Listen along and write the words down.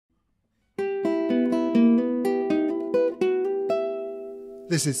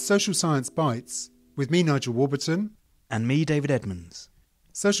This is Social Science Bites with me, Nigel Warburton. And me, David Edmonds.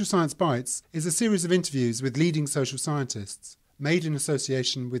 Social Science Bites is a series of interviews with leading social scientists, made in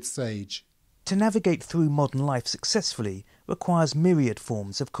association with SAGE. To navigate through modern life successfully requires myriad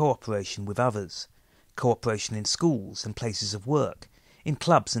forms of cooperation with others. Cooperation in schools and places of work, in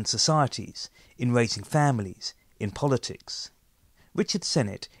clubs and societies, in raising families, in politics. Richard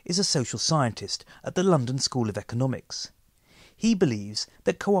Sennett is a social scientist at the London School of Economics. He believes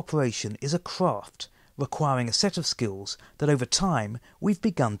that cooperation is a craft requiring a set of skills that over time we've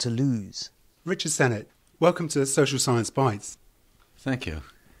begun to lose. Richard Sennett, welcome to Social Science Bites. Thank you.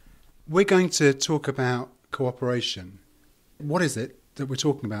 We're going to talk about cooperation. What is it that we're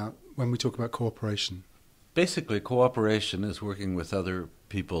talking about when we talk about cooperation? Basically, cooperation is working with other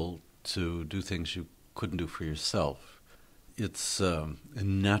people to do things you couldn't do for yourself. It's a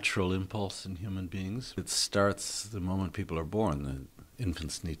natural impulse in human beings. It starts the moment people are born. The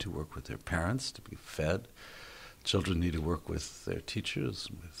infants need to work with their parents to be fed. Children need to work with their teachers,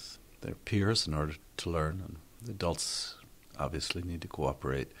 with their peers in order to learn. And the adults obviously need to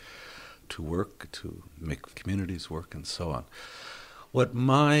cooperate to work, to make communities work, and so on. What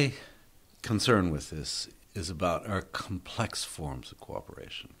my concern with this is about our complex forms of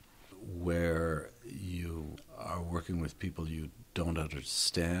cooperation, where you are working with people you don't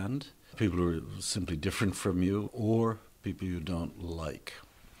understand, people who are simply different from you, or people you don't like.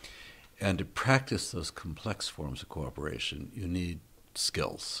 And to practice those complex forms of cooperation, you need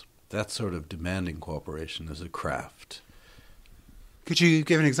skills. That sort of demanding cooperation is a craft. Could you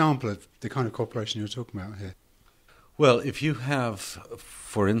give an example of the kind of cooperation you're talking about here? Well, if you have,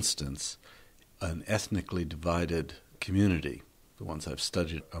 for instance, an ethnically divided community, the ones I've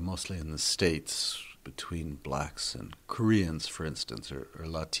studied are mostly in the States, between blacks and Koreans, for instance, or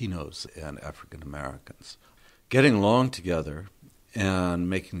Latinos and African Americans. Getting along together and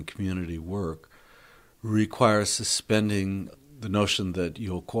making the community work requires suspending the notion that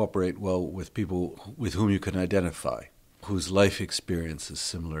you'll cooperate well with people with whom you can identify, whose life experience is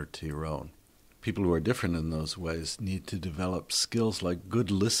similar to your own. People who are different in those ways need to develop skills like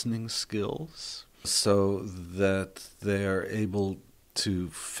good listening skills so that they are able to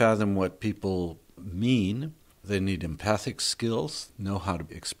fathom what people mean. They need empathic skills, know how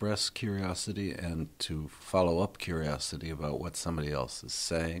to express curiosity and to follow up curiosity about what somebody else is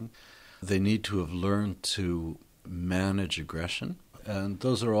saying. They need to have learned to manage aggression, and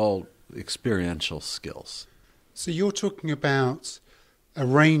those are all experiential skills. So you're talking about a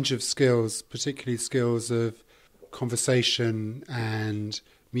range of skills, particularly skills of conversation and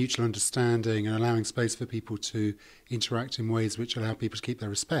mutual understanding and allowing space for people to interact in ways which allow people to keep their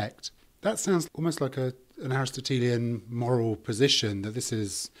respect. That sounds almost like an Aristotelian moral position, that this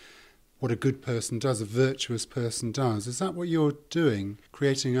is what a good person does, a virtuous person does. Is that what you're doing,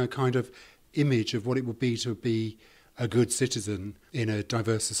 creating a kind of image of what it would be to be a good citizen in a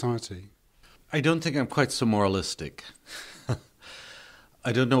diverse society? I don't think I'm quite so moralistic.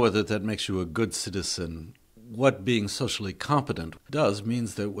 I don't know whether that makes you a good citizen. What being socially competent does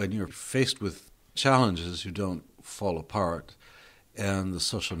means that when you're faced with challenges, you don't fall apart, and the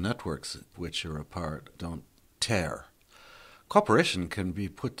social networks of which you're a part don't tear. Cooperation can be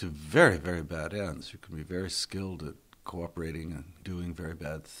put to very, very bad ends. You can be very skilled at cooperating and doing very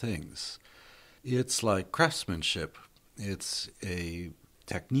bad things. It's like craftsmanship. It's a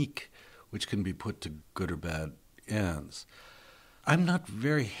technique which can be put to good or bad ends. I'm not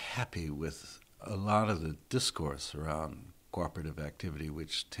very happy with a lot of the discourse around cooperative activity,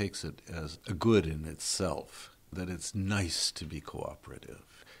 which takes it as a good in itself, that it's nice to be cooperative.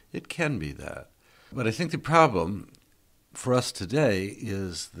 It can be that. But I think the problem for us today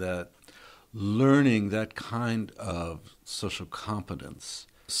is that learning that kind of social competence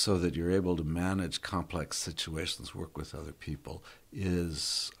so that you're able to manage complex situations, work with other people,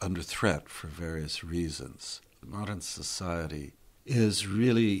 is under threat for various reasons. Modern society is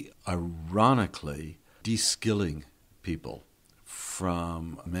really, ironically, de-skilling people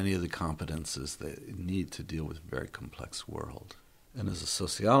from many of the competences they need to deal with a very complex world. And as a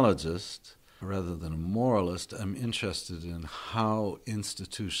sociologist, rather than a moralist, I'm interested in how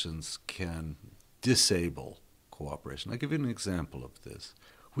institutions can disable cooperation. I'll give you an example of this.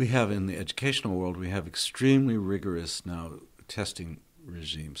 We have, in the educational world, we have extremely rigorous now testing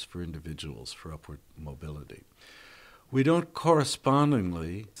regimes for individuals for upward mobility. We don't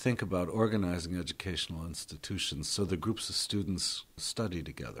correspondingly think about organizing educational institutions so the groups of students study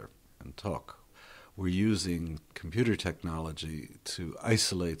together and talk. We're using computer technology to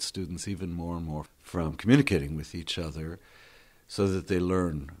isolate students even more and more from communicating with each other so that they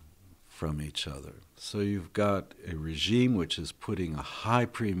learn from each other. So you've got a regime which is putting a high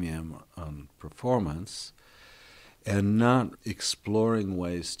premium on performance and not exploring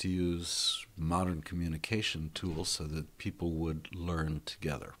ways to use modern communication tools so that people would learn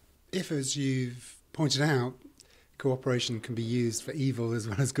together. If, as you've pointed out, cooperation can be used for evil as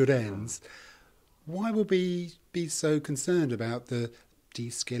well as good ends, why will we be so concerned about the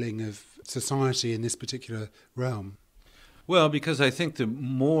de-skilling of society in this particular realm? Well, because I think the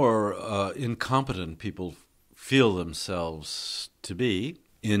more incompetent people feel themselves to be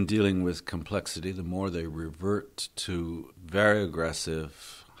in dealing with complexity, the more they revert to very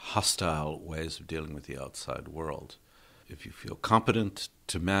aggressive, hostile ways of dealing with the outside world. If you feel competent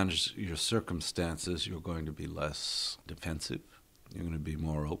to manage your circumstances, you're going to be less defensive, you're going to be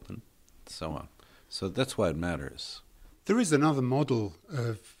more open, so on. So that's why it matters. There is another model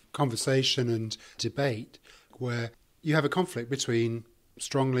of conversation and debate where you have a conflict between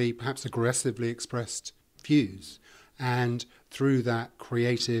strongly, perhaps aggressively expressed views, and through that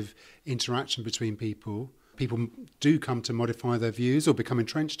creative interaction between people do come to modify their views or become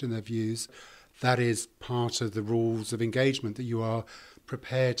entrenched in their views. That is part of the rules of engagement, that you are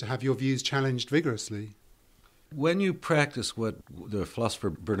prepared to have your views challenged vigorously. When you practice what the philosopher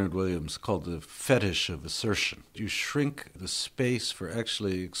Bernard Williams called the fetish of assertion, you shrink the space for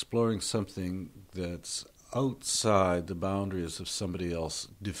actually exploring something that's outside the boundaries of somebody else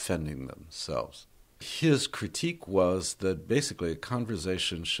defending themselves. His critique was that basically a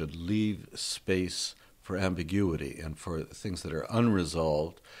conversation should leave space for ambiguity and for things that are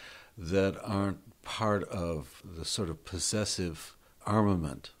unresolved, that aren't part of the sort of possessive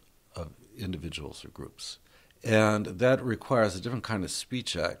armament of individuals or groups. And that requires a different kind of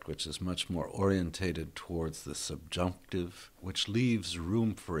speech act, which is much more orientated towards the subjunctive, which leaves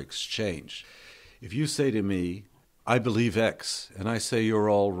room for exchange. If you say to me, I believe X, and I say you're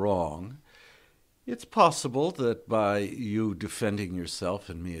all wrong, it's possible that by you defending yourself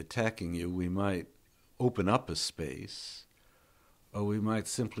and me attacking you, we might open up a space, or we might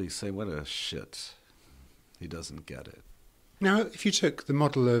simply say, what a shit, he doesn't get it. Now, if you took the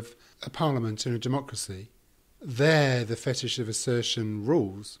model of a parliament in a democracy, there the fetish of assertion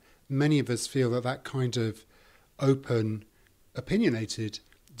rules. Many of us feel that that kind of open, opinionated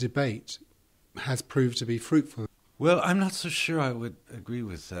debate has proved to be fruitful. Well, I'm not so sure I would agree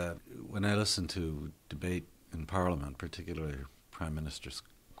with that. When I listen to debate in Parliament, particularly Prime Minister's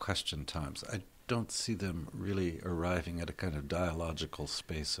question times, I don't see them really arriving at a kind of dialogical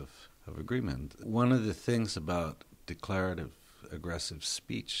space of agreement. One of the things about declarative aggressive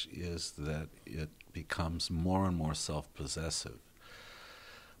speech is that it becomes more and more self-possessive.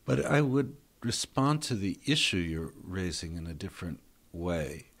 But I would respond to the issue you're raising in a different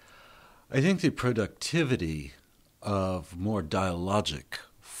way. I think the productivity of more dialogic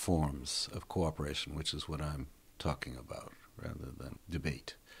forms of cooperation, which is what I'm talking about rather than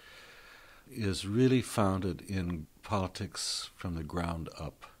debate, is really founded in politics from the ground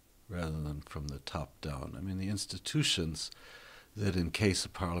up rather than from the top down. I mean, the institutions that encase a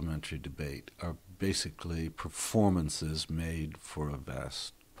parliamentary debate are basically performances made for a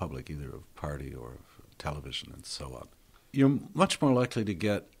vast public, either of party or of television and so on. You're much more likely to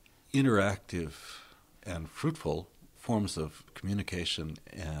get interactive and fruitful forms of communication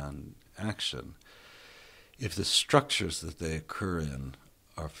and action if the structures that they occur in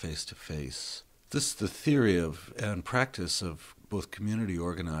are face-to-face. This is the theory of and practice of both community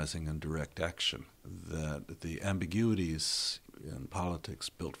organizing and direct action, that the ambiguities in politics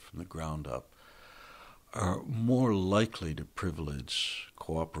built from the ground up are more likely to privilege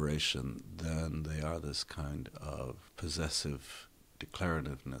cooperation than they are this kind of possessive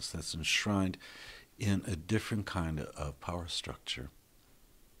declarativeness that's enshrined in a different kind of power structure.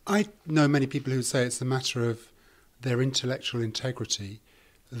 I know many people who say it's a matter of their intellectual integrity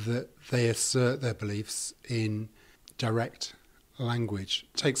that they assert their beliefs in direct language.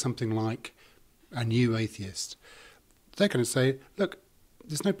 Take something like a new atheist. They're going to say, look,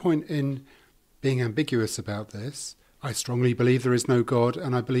 there's no point in being ambiguous about this. I strongly believe there is no God,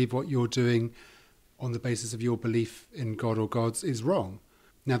 and I believe what you're doing on the basis of your belief in God or gods is wrong.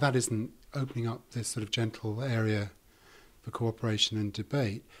 Now, that isn't opening up this sort of gentle area for cooperation and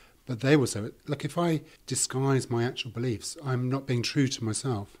debate, but they will say, look, if I disguise my actual beliefs, I'm not being true to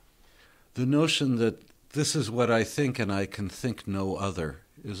myself. The notion that this is what I think and I can think no other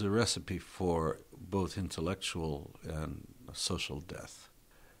is a recipe for both intellectual and social death.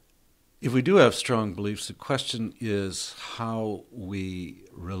 If we do have strong beliefs, the question is how we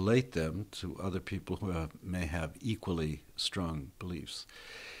relate them to other people who may have equally strong beliefs.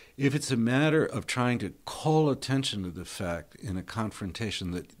 If it's a matter of trying to call attention to the fact in a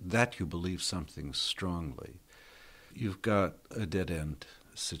confrontation that you believe something strongly, you've got a dead-end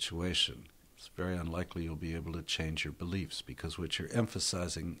situation. It's very unlikely you'll be able to change your beliefs because what you're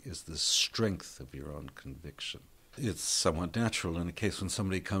emphasizing is the strength of your own conviction. It's somewhat natural in a case when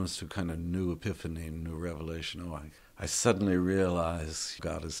somebody comes to kind of new epiphany, new revelation. Oh, I suddenly realize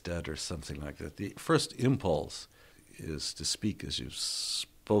God is dead or something like that. The first impulse is to speak as you've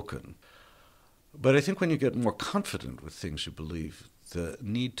spoken. But I think when you get more confident with things you believe, the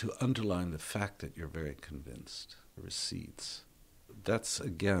need to underline the fact that you're very convinced recedes. That's,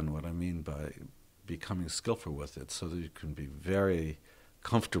 again, what I mean by becoming skillful with it, so that you can be very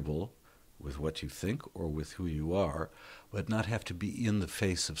comfortable with what you think or with who you are, but not have to be in the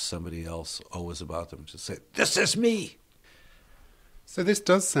face of somebody else, always about them, to say, this is me! So this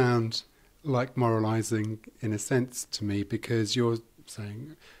does sound like moralizing in a sense to me, because you're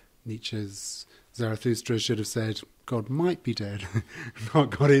saying Nietzsche's Zarathustra should have said, God might be dead,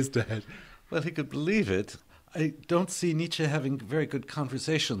 not God is dead. Well, he could believe it. I don't see Nietzsche having very good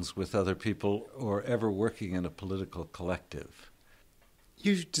conversations with other people or ever working in a political collective.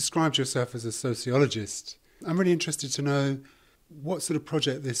 You've described yourself as a sociologist. I'm really interested to know what sort of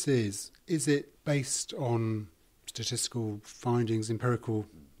project this is. Is it based on statistical findings, empirical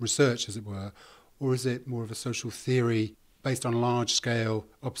research, as it were, or is it more of a social theory based on large-scale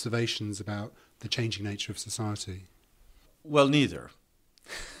observations about the changing nature of society? Well, neither.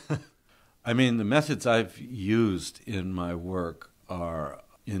 I mean, the methods I've used in my work are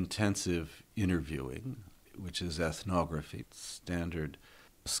intensive interviewing, which is ethnography, standard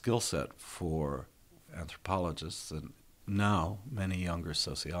skill set for anthropologists and now many younger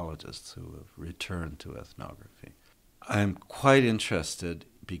sociologists who have returned to ethnography. I'm quite interested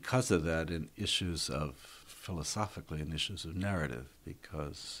because of that in issues of, philosophically, in issues of narrative,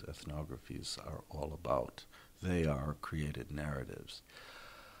 because ethnographies are all about, they are created narratives.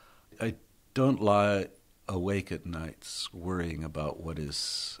 I don't lie awake at nights worrying about what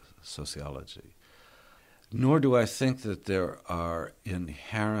is sociology. Nor do I think that there are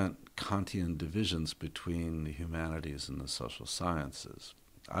inherent Kantian divisions between the humanities and the social sciences.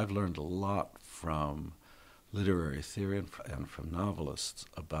 I've learned a lot from literary theory and from novelists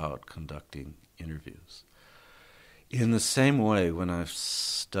about conducting interviews. In the same way, when I've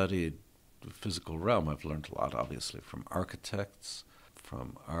studied the physical realm, I've learned a lot, obviously, from architects,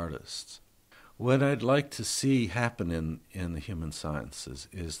 from artists. What I'd like to see happen in the human sciences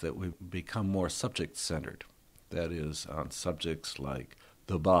is that we become more subject-centered. That is, on subjects like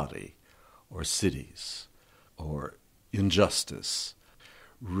the body, or cities, or injustice,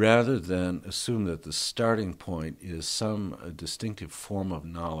 rather than assume that the starting point is some distinctive form of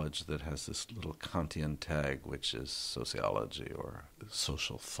knowledge that has this little Kantian tag, which is sociology or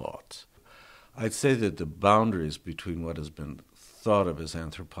social thought. I'd say that the boundaries between what has been thought of as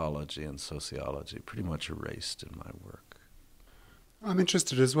anthropology and sociology pretty much erased in my work. I'm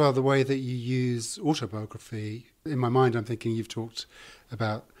interested as well the way that you use autobiography. In my mind, I'm thinking you've talked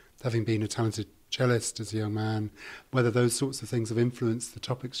about having been a talented cellist as a young man, whether those sorts of things have influenced the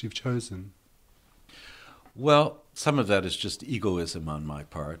topics you've chosen. Well, some of that is just egoism on my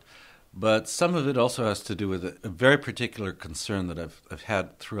part, but some of it also has to do with a very particular concern that I've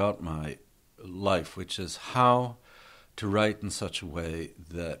had throughout my life, which is how to write in such a way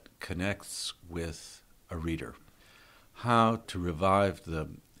that connects with a reader, how to revive the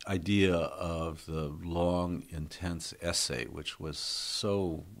idea of the long, intense essay, which was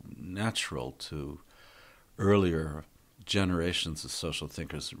so natural to earlier generations of social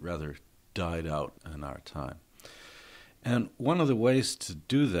thinkers that rather died out in our time. And one of the ways to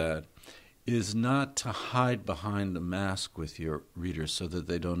do that is not to hide behind a mask with your readers so that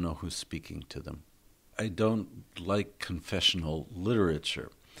they don't know who's speaking to them. I don't like confessional literature,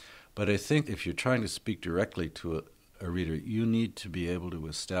 but I think if you're trying to speak directly to a reader, you need to be able to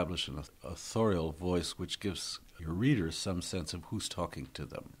establish an authorial voice which gives your readers some sense of who's talking to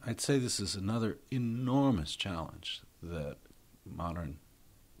them. I'd say this is another enormous challenge that modern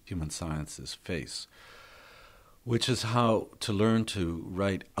human sciences face, which is how to learn to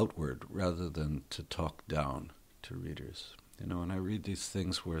write outward rather than to talk down to readers. You know, when I read these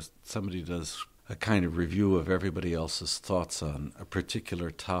things where somebody does a kind of review of everybody else's thoughts on a particular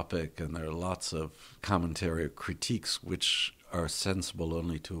topic, and there are lots of commentary or critiques which are sensible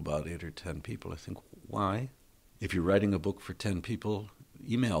only to about 8 or 10 people. I think, why? If you're writing a book for 10 people,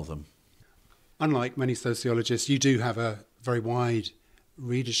 email them. Unlike many sociologists, you do have a very wide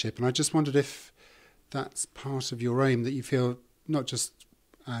readership, and I just wondered if that's part of your aim, that you feel not just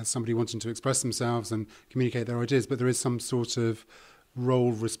as somebody wanting to express themselves and communicate their ideas, but there is some sort of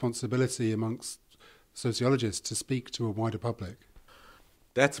role responsibility amongst sociologists to speak to a wider public?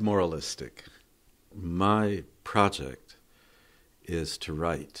 That's moralistic. My project is to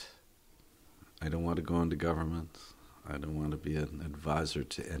write. I don't want to go into government. I don't want to be an advisor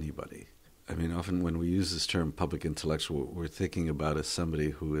to anybody. I mean, often when we use this term public intellectual, what we're thinking about is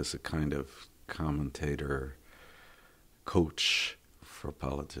somebody who is a kind of commentator, coach for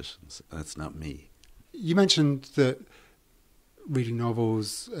politicians. That's not me. You mentioned that reading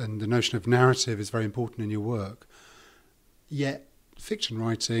novels and the notion of narrative is very important in your work, yet fiction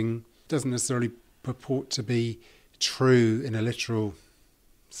writing doesn't necessarily purport to be true in a literal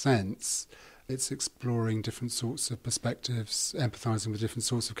sense. It's exploring different sorts of perspectives, empathising with different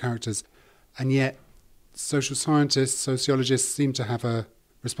sorts of characters, and yet social scientists, sociologists seem to have a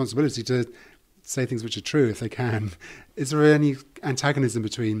responsibility to say things which are true if they can. Is there any antagonism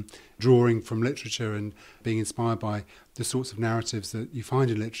between drawing from literature and being inspired by the sorts of narratives that you find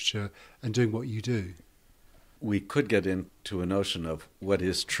in literature and doing what you do? We could get into a notion of what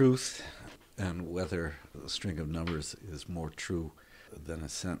is truth and whether a string of numbers is more true than a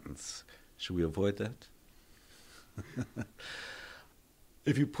sentence. Should we avoid that?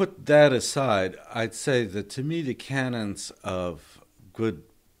 If you put that aside, I'd say that to me the canons of good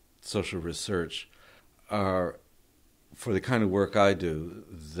social research are, for the kind of work I do,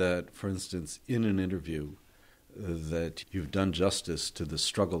 that, for instance, in an interview, that you've done justice to the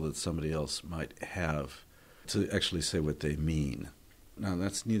struggle that somebody else might have to actually say what they mean. Now,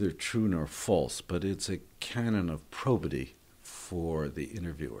 that's neither true nor false, but it's a canon of probity for the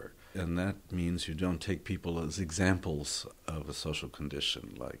interviewer. And that means you don't take people as examples of a social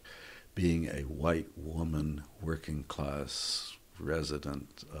condition, like being a white woman, working class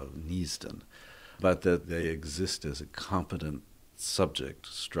resident of Neasden, but that they exist as a competent subject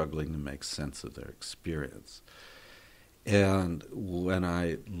struggling to make sense of their experience. And when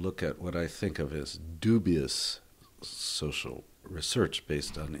I look at what I think of as dubious social research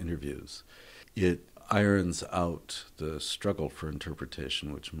based on interviews, it irons out the struggle for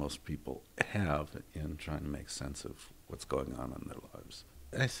interpretation which most people have in trying to make sense of what's going on in their lives.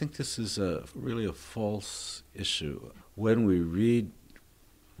 I think this is really a false issue. When we read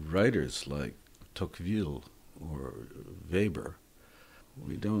writers like Tocqueville or Weber,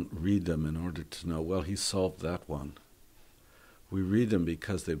 we don't read them in order to know, well, he solved that one. We read them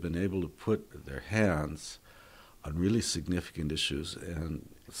because they've been able to put their hands on really significant issues and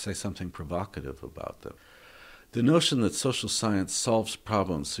say something provocative about them. The notion that social science solves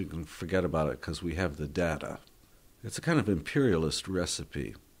problems so you can forget about it because we have the data, it's a kind of imperialist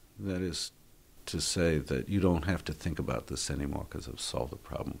recipe. That is to say that you don't have to think about this anymore because I've solved the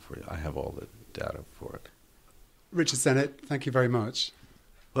problem for you. I have all the data for it. Richard Sennett, thank you very much.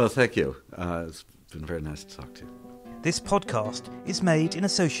 Well, thank you. It's been very nice to talk to you. This podcast is made in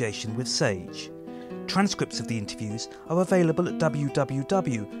association with Sage. Transcripts of the interviews are available at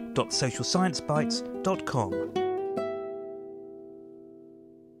www.socialsciencebites.com.